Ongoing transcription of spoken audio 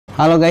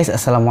Halo guys,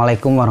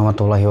 assalamualaikum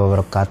warahmatullahi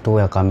wabarakatuh.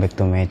 Welcome back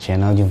to my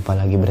channel. Jumpa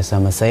lagi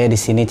bersama saya di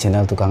sini,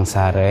 channel Tukang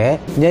Sare.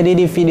 Jadi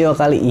di video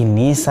kali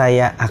ini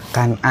saya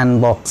akan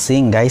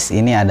unboxing guys.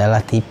 Ini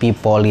adalah TV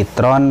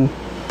Polytron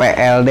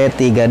PLD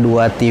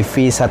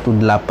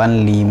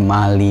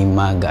 32TV1855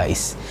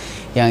 guys.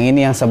 Yang ini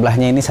yang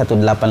sebelahnya ini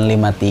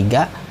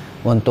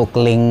 1853. Untuk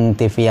link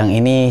TV yang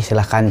ini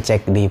silahkan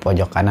cek di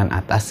pojok kanan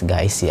atas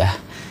guys ya.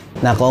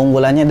 Nah,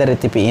 keunggulannya dari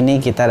TV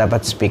ini kita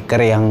dapat speaker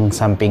yang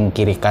samping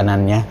kiri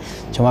kanannya.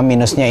 Cuma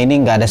minusnya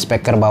ini nggak ada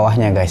speaker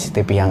bawahnya guys,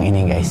 TV yang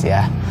ini guys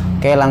ya.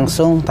 Oke,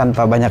 langsung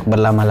tanpa banyak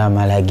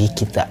berlama-lama lagi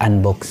kita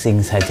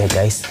unboxing saja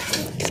guys.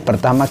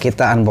 Pertama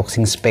kita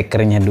unboxing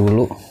speakernya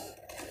dulu.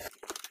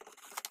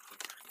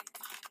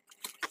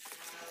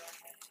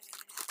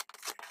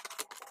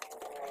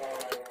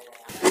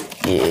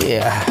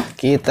 Iya,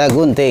 kita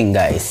gunting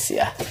guys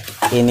ya.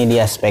 Ini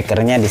dia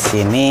speakernya di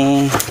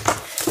sini.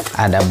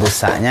 Ada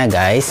busanya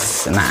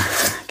guys. Nah,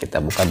 kita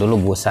buka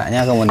dulu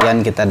busanya,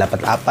 kemudian kita dapat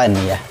apa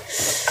nih ya.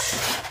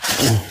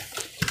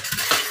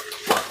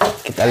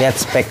 Kita lihat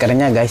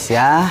speakernya guys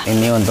ya.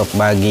 Ini untuk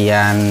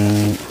bagian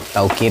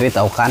tahu kiri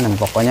tahu kanan,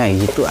 pokoknya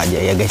gitu aja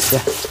ya guys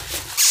ya.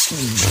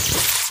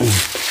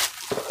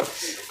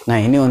 Nah,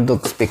 ini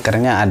untuk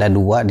speakernya ada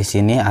dua di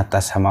sini,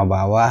 atas sama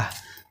bawah.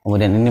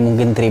 Kemudian ini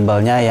mungkin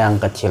tribalnya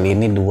yang kecil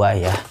ini dua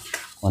ya.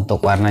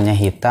 Untuk warnanya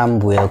hitam,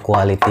 build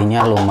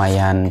quality-nya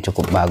lumayan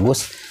cukup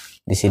bagus.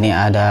 Di sini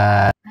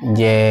ada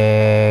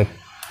jack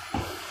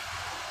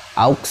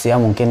aux ya,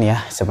 mungkin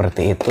ya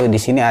seperti itu. Di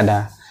sini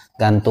ada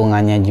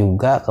gantungannya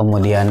juga,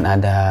 kemudian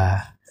ada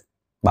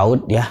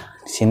baut ya.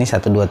 Di sini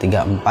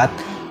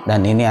 1234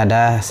 dan ini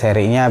ada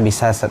serinya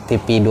bisa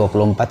TV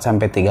 24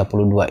 sampai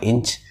 32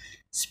 inch.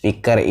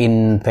 Speaker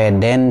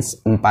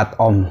impedance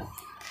 4 ohm.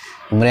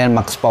 Kemudian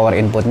max power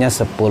inputnya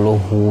 10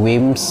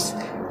 WIMS.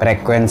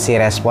 Frekuensi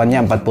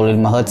responnya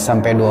 45 Hz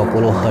sampai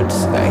 20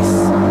 Hz guys.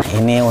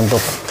 Ini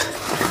untuk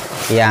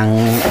yang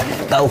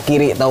tahu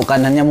kiri tahu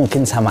kanannya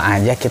mungkin sama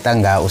aja, kita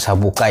nggak usah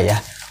buka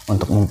ya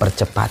untuk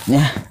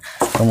mempercepatnya.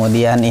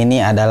 Kemudian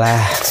ini adalah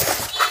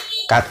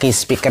kaki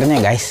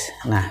speakernya guys.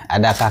 Nah,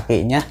 ada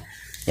kakinya,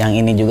 yang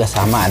ini juga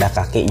sama ada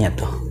kakinya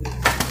tuh,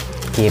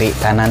 kiri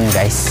kanan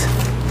guys.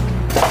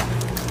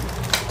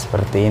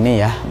 Seperti ini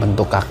ya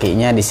bentuk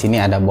kakinya. Di sini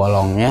ada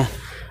bolongnya,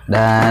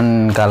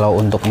 dan kalau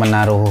untuk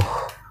menaruh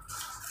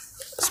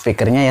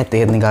speakernya ya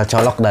tinggal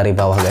colok dari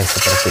bawah guys,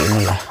 seperti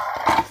ini ya.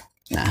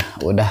 Nah,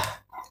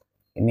 udah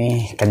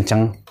ini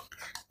kenceng,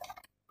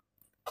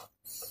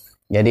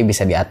 jadi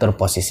bisa diatur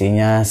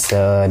posisinya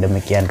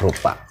sedemikian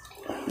rupa.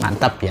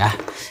 Mantap ya.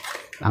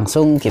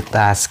 Langsung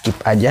kita skip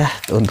aja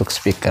untuk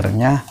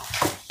speakernya.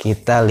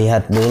 Kita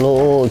lihat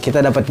dulu,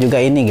 kita dapat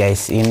juga ini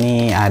guys.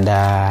 Ini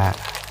ada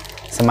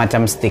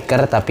semacam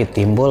stiker tapi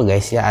timbul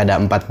guys ya. Ada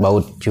 4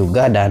 baut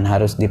juga dan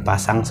harus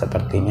dipasang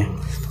sepertinya.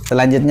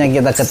 Selanjutnya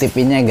kita ke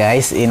TV-nya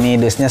guys. Ini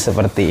dusnya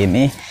seperti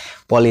ini,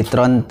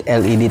 Polytron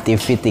LED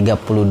TV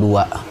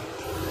 32.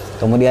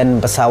 Kemudian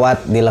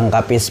pesawat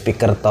dilengkapi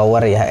speaker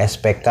tower ya,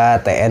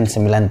 SPK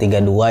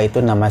TN932, itu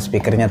nama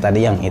speakernya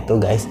tadi yang itu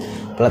guys.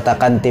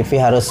 Peletakan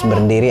TV harus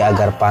berdiri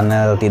agar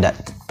panel tidak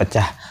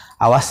pecah.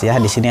 Awas ya,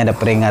 di sini ada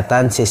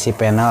peringatan sisi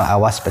panel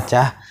awas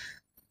pecah.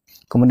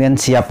 Kemudian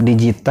siap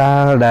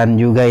digital dan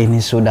juga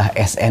ini sudah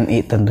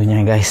SNI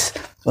tentunya guys.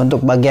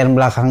 Untuk bagian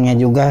belakangnya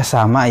juga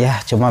sama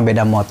ya, cuma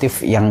beda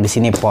motif, yang di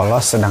sini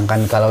polos,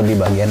 sedangkan kalau di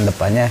bagian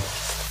depannya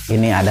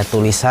ini ada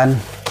tulisan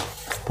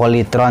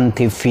Polytron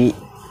TV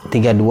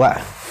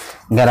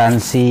 32.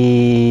 Garansi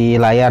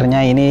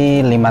layarnya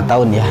ini 5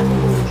 tahun ya.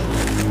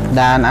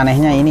 Dan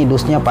anehnya ini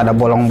dusnya pada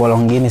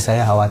bolong-bolong gini,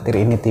 saya khawatir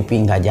ini TV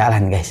nggak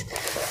jalan guys.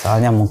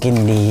 Soalnya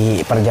mungkin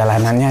di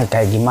perjalanannya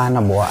kayak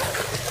gimana bawa.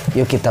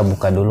 Yuk kita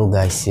buka dulu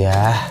guys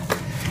ya.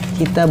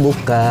 Kita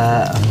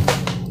buka.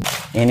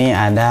 Ini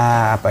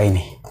ada apa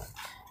ini?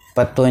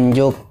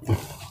 Petunjuk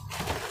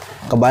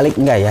kebalik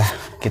enggak ya?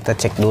 Kita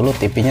cek dulu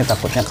TV-nya,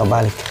 takutnya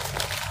kebalik.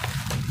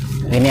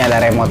 Ini ada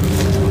remote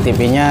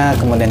TV-nya,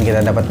 kemudian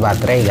kita dapat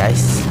baterai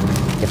guys.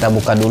 Kita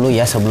buka dulu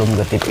ya sebelum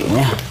ke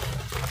TV-nya.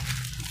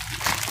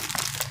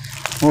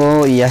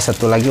 Oh iya,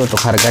 satu lagi untuk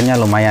harganya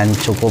lumayan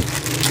cukup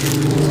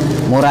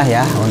murah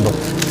ya. Untuk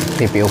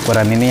TV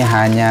ukuran ini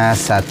hanya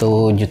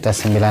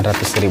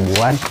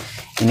 1.900.000-an.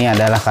 Ini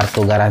adalah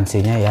kartu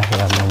garansinya ya,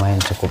 yang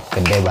lumayan cukup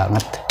gede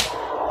banget,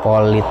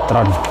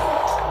 Polytron.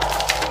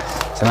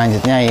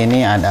 Selanjutnya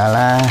ini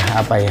adalah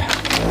apa ya?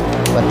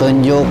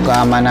 Petunjuk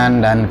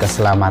keamanan dan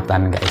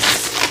keselamatan guys.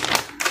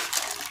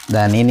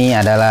 Dan ini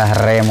adalah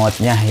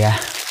remote-nya ya.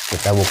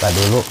 Kita buka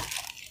dulu.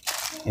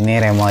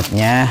 Ini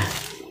remote-nya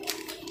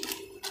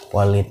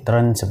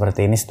Polytron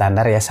seperti ini,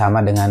 standar ya,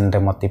 sama dengan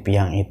remote TV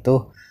yang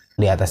itu.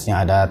 Di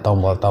atasnya ada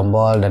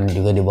tombol-tombol dan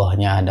juga di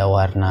bawahnya ada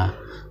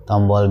warna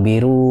tombol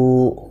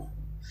biru,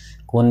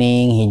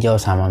 kuning, hijau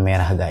sama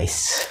merah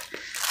guys.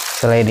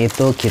 Selain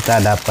itu kita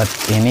dapat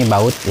ini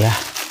baut ya.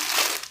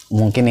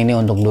 Mungkin ini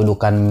untuk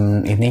dudukan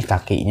ini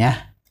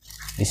kakinya.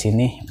 Di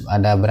sini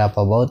ada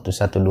berapa baut tuh?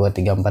 1 2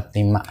 3 4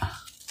 5.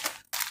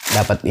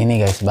 Dapat ini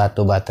guys,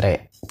 batu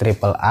baterai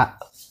triple A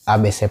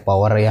ABC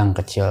power yang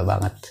kecil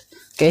banget.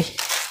 Oke,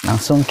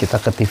 langsung kita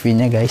ke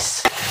TV-nya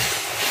guys.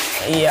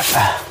 Iya,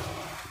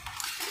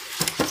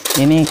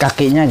 ini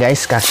kakinya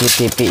guys, kaki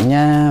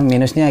TV-nya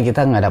minusnya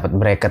kita nggak dapat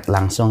bracket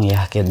langsung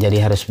ya,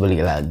 jadi harus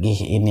beli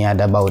lagi. Ini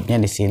ada bautnya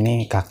di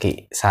sini,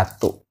 kaki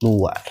 1,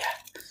 2 ya.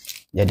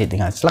 Jadi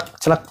tinggal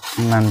celak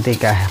nanti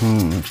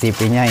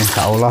TV-nya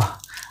insya Allah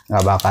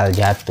nggak bakal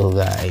jatuh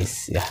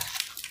guys ya.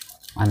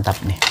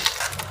 Mantap nih.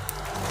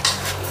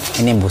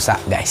 Ini busa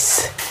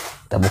guys.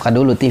 Kita buka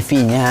dulu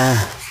TV-nya.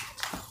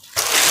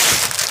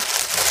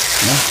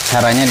 Nah,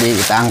 caranya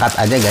kita angkat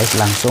aja guys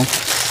langsung.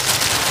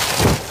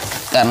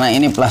 Karena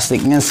ini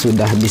plastiknya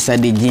sudah bisa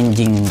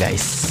dijinjing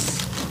guys.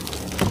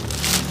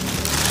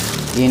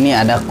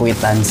 Ini ada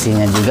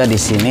kwitansinya juga di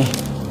sini.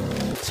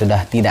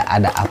 Sudah tidak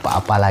ada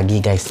apa-apa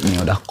lagi guys. Ini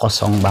udah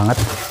kosong banget.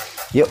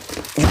 Yuk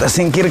kita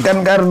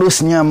singkirkan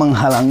kardusnya,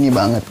 menghalangi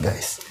banget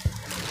guys.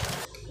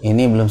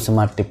 Ini belum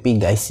smart TV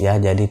guys ya.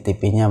 Jadi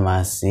TV-nya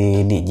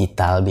masih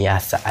digital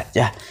biasa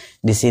aja.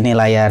 Di sini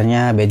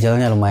layarnya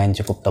bezelnya lumayan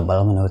cukup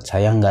tebal menurut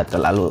saya, nggak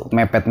terlalu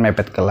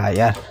mepet-mepet ke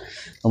layar.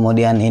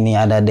 Kemudian ini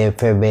ada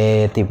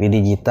DVB TV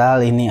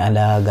digital, ini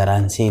ada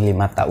garansi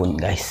 5 tahun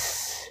guys.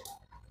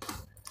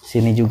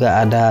 Sini juga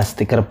ada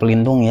stiker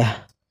pelindung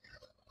ya.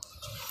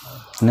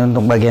 Ini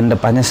untuk bagian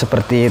depannya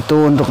seperti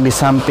itu. Untuk di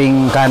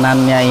samping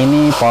kanannya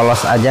ini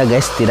polos aja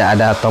guys, tidak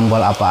ada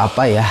tombol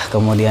apa-apa ya.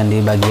 Kemudian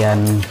di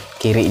bagian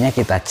kirinya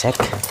kita cek.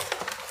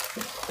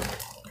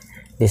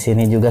 Di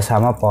sini juga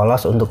sama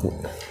polos. Untuk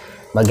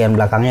bagian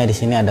belakangnya di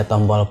sini ada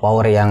tombol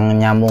power yang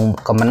nyambung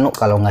ke menu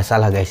kalau nggak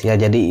salah guys ya.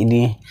 Jadi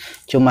ini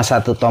cuma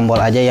satu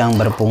tombol aja yang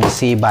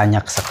berfungsi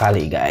banyak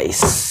sekali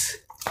guys.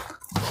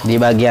 Di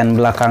bagian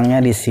belakangnya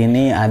di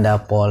sini ada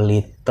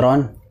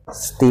Polytron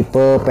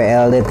tipe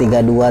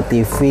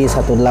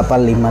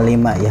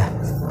PLD32TV1855 ya.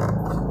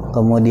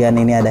 Kemudian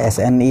ini ada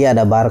SNI,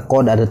 ada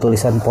barcode, ada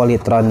tulisan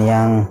Polytron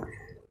yang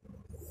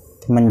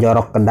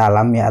menjorok ke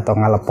dalam ya atau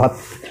ngalepot.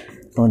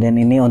 Kemudian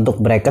ini untuk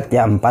bracket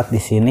ya 4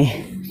 di sini.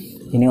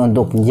 Ini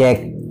untuk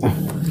jack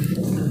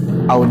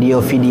audio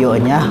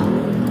videonya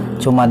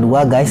cuma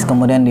 2 guys.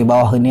 Kemudian di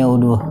bawah ini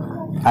udah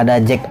ada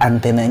jack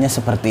antenanya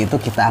seperti itu,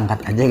 kita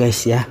angkat aja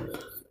guys ya.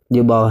 Di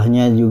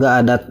bawahnya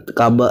juga ada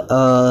kabel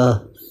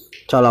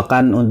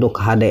colokan untuk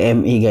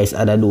HDMI guys,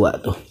 ada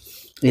 2 tuh.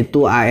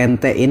 Itu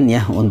ANT in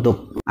ya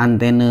untuk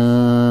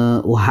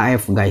antena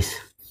UHF guys.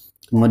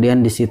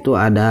 Kemudian di situ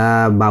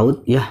ada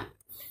baut ya.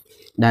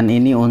 Dan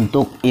ini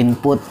untuk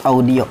input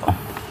audio.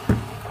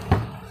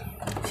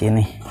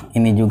 Sini.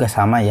 Ini juga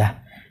sama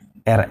ya,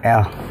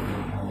 RL.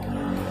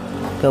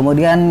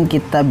 Kemudian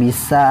kita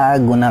bisa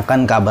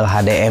gunakan kabel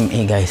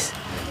HDMI guys.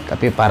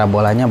 Tapi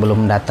parabolanya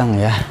belum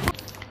datang ya.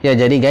 Ya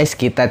jadi guys,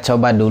 kita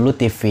coba dulu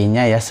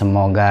TV-nya ya.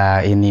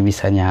 Semoga ini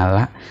bisa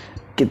nyala.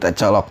 Kita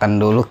colokkan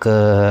dulu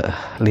ke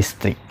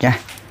listriknya.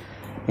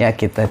 Ya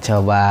kita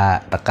coba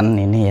tekan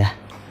ini ya.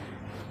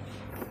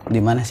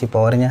 Dimana sih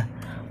powernya?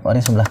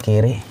 Powernya sebelah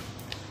kiri.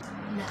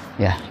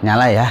 Ya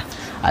nyala ya.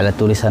 Ada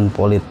tulisan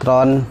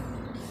Polytron.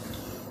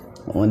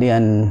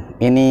 Kemudian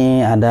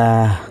ini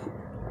ada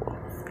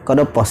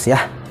kode pos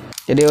ya.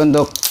 Jadi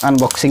untuk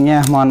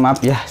unboxingnya mohon maaf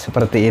ya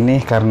seperti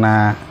ini,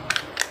 karena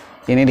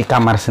ini di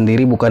kamar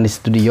sendiri bukan di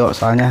studio.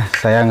 Soalnya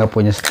saya nggak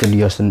punya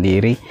studio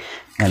sendiri,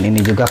 dan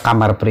ini juga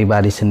kamar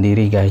pribadi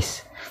sendiri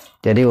guys.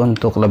 Jadi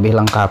untuk lebih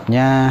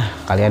lengkapnya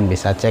kalian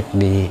bisa cek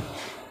di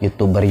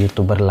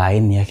youtuber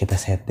lain ya. Kita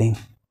setting.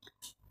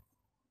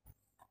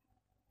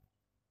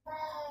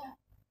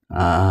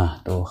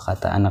 Tuh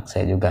kata anak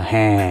saya juga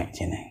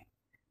sini.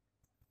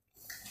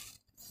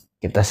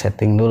 Kita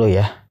setting dulu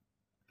ya.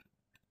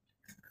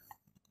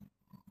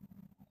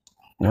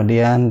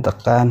 Kemudian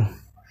tekan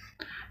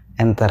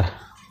enter.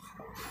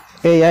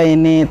 Oke ya,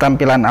 ini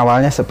tampilan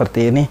awalnya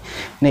seperti ini.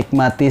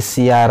 Nikmati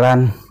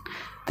siaran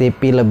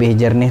TV lebih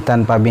jernih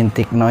tanpa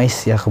bintik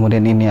noise ya.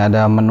 Kemudian ini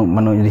ada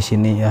menu-menu di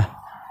sini ya.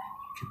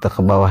 Kita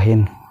ke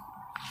bawahin.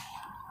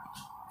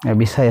 Ya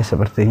bisa ya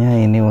sepertinya.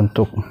 Ini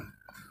untuk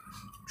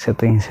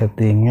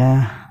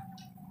setting-settingnya.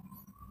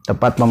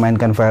 Tepat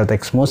memainkan file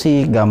teks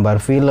musik, gambar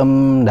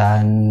film,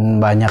 dan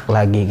banyak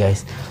lagi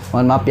guys.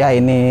 Mohon maaf ya,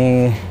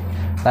 ini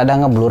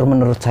rada ngeblur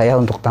menurut saya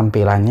untuk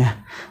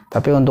tampilannya.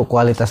 Tapi untuk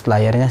kualitas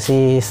layarnya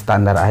sih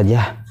standar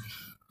aja.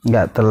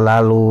 Nggak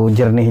terlalu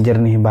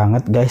jernih-jernih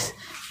banget guys.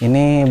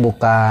 Ini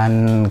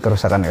bukan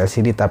kerusakan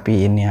LCD,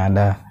 tapi ini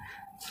ada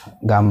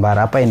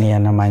gambar apa ini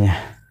ya namanya.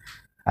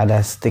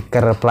 Ada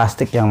stiker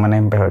plastik yang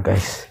menempel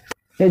guys.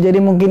 Ya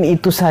jadi mungkin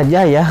itu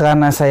saja ya,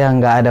 karena saya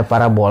nggak ada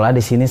parabola di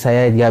sini,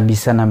 saya nggak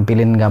bisa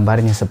nampilin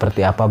gambarnya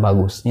seperti apa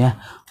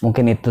bagusnya.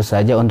 Mungkin itu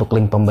saja. Untuk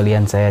link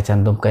pembelian saya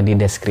cantumkan di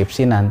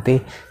deskripsi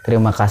nanti.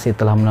 Terima kasih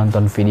telah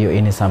menonton video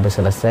ini sampai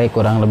selesai.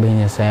 Kurang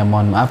lebihnya saya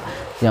mohon maaf.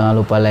 Jangan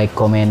lupa like,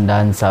 komen,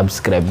 dan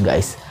subscribe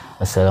guys.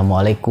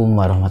 Assalamualaikum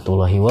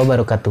warahmatullahi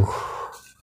wabarakatuh.